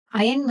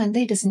Iron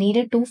it is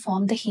needed to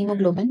form the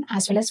hemoglobin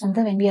as well as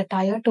when we are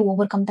tired to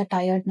overcome the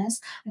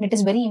tiredness, and it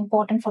is very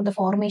important for the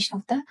formation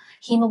of the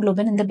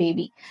hemoglobin in the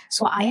baby.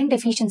 So iron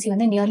deficiency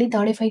nearly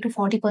 35 to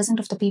 40%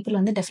 of the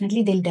people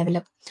definitely they'll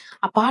develop.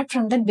 Apart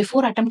from that,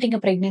 before attempting a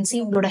pregnancy,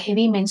 உங்களோட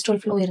heavy menstrual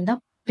flow இருந்தா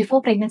before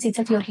pregnancy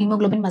itself your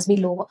hemoglobin must be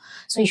lower,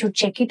 so you should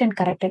check it and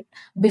correct it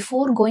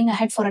before going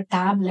ahead for a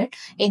tablet.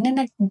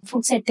 என்னென்ன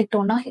foods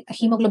எடுத்துக்கிட்டோம்னா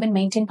hemoglobin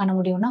maintain பண்ண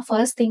முடியும்னா,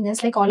 first thing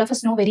is like all of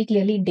us know very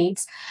clearly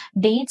dates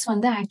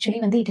actually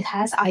it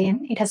has iron,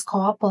 it has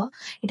copper,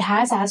 it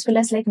has as well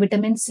as like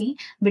vitamin C,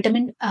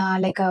 vitamin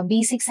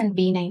B6 and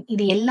B9.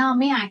 இது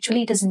எல்லாமே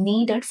actually it is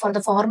needed for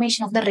the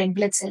formation of the red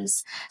blood cells.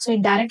 So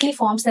it directly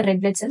forms the red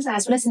blood cells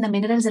as well as in the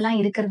minerals எல்லாம்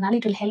இருக்கிறதுனால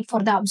it will help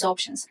for the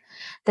absorptions.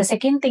 The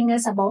second thing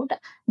is about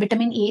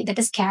vitamin A, that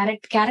is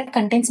carrot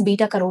contains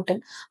beta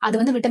carotene.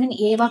 அது vitamin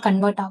A வா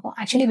convert ஆகும்.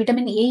 Actually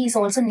vitamin A is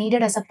also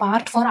needed as a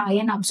part for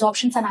iron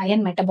absorptions and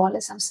iron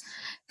metabolisms.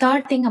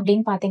 Third thing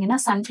அப்படின்னு பாத்தீங்கன்னா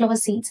sunflower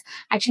seeds.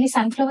 Actually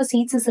sunflower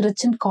seeds is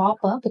rich in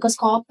copper because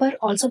copper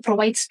also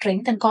provides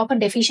strength, and copper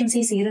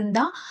deficiencies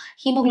இருந்தா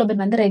hemoglobin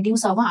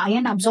reduce ஆகும்,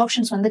 iron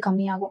absorptions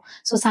கம்மியாகும்.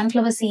 So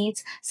sunflower seeds,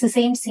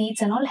 sesame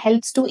seeds and all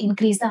helps to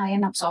increase the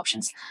iron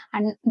absorptions.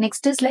 And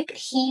next is like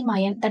heme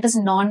iron, that is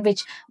non-veg.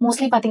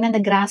 Mostly பாத்தீங்கன்னா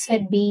the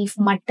grass-fed beef,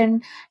 mutton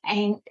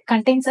and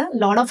contains a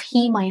lot of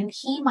heme iron.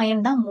 Heme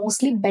iron தான்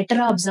mostly better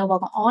absorb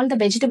ஆகும். All the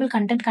vegetable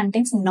content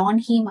contains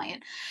non-heme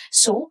iron.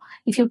 So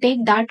if you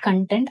take that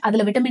content,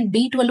 அதுல vitamin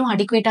B12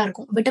 adequate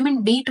இருக்கும். vitamin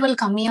B12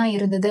 கம்மியா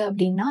இருந்தது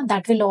அப்படின்னா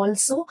that will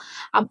also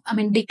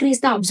decrease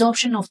the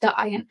absorption of the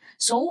iron.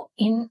 So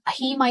in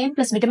heme iron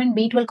plus vitamin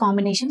B12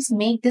 combinations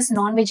make this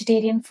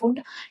non-vegetarian food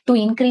to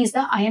increase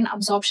the iron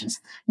absorptions.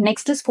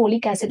 Next is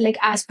folic acid like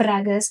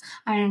asparagus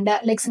and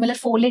like similar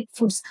folate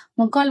foods.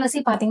 முக்கால்வாசி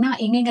பாத்தீங்கன்னா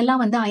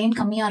எங்கெங்கெல்லாம் iron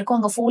கம்மியா இருக்கும்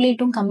அங்க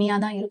folate-ம் கம்மியா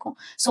தான் இருக்கும்.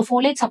 So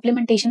folate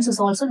supplementations is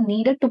also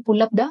needed to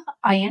pull up the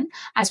iron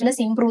as well as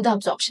improve the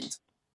absorptions.